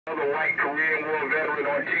Another white Korean War veteran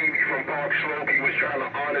on TV from Park Slope. He was trying to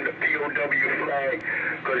honor the POW flag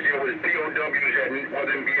because there was POWs that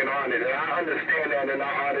wasn't being honored. And I understand that and I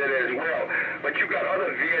honor it as well. But you got other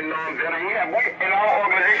Vietnam veterans. Yeah, in our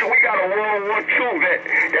organization, we got a World War II vet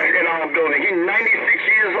that's in our building. He's 96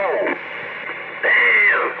 years old.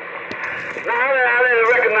 Damn. Now, I didn't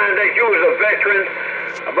recognize that you was a veteran,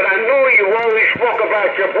 but I knew you only spoke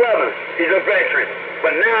about your brother. He's a veteran.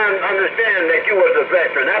 But now I understand that you was a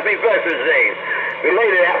veteran. Happy Veterans Day.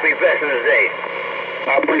 Belated Happy Veterans Day.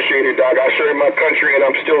 I appreciate it, Doc. I served my country, and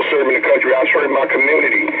I'm still serving the country. I served my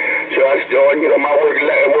community. So I still, my work.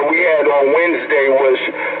 What we had on Wednesday was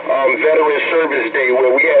Veteran Service Day, where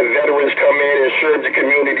we had veterans come in and serve the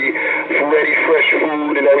community for ready, fresh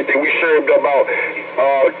food and everything. We served about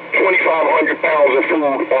 2,500 pounds of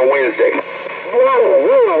food on Wednesday.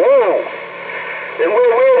 Whoa. And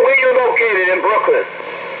where you located in Brooklyn?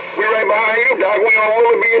 We right behind you, Doc. We on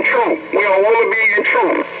Willoughby and True. We on Willoughby and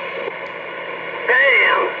True.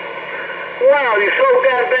 Damn. Wow, you so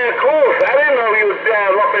goddamn close. I didn't know you was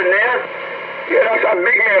up in there. Yeah, that's how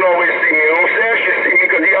big man always see me. You know what I'm saying? She see me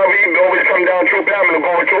because he always come down Troop Avenue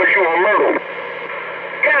going towards you on Myrtle.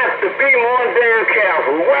 Got to be more damn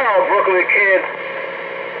careful. Wow, Brooklyn kids.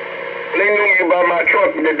 They knew me by my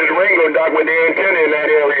truck, the Durango, Doc, with the antenna in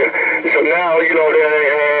that area. So now, I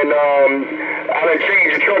done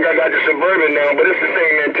changed the truck. I got the Suburban now, but it's the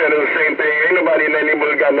same antenna, the same thing. Ain't nobody in that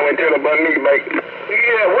neighborhood got no antenna but me, mate.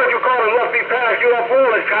 Yeah, what you call it must be past you up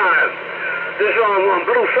all the time. This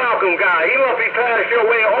Blue Falcon guy, he must be past your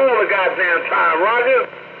way all the goddamn time, Roger?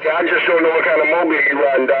 Yeah, I just don't know what kind of mobile he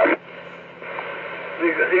riding, Doc.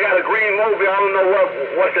 You got a green mobile, I don't know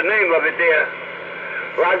what's the name of it there.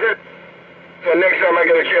 Roger? So next time I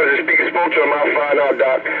get a chance to speak and spoke to him, I'll find out,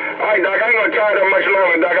 Doc. All right, Doc, I ain't going to tie it up much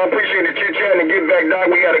longer, Doc. I appreciate the chit-chat and get back,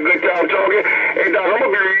 Doc. We had a good time talking. Hey, Doc, I'm going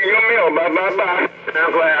to be reading your mail. Bye.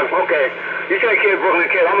 I'm glad. Okay. You take care, Brooklyn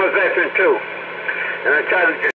kid. I'm a veteran, too. And I try to...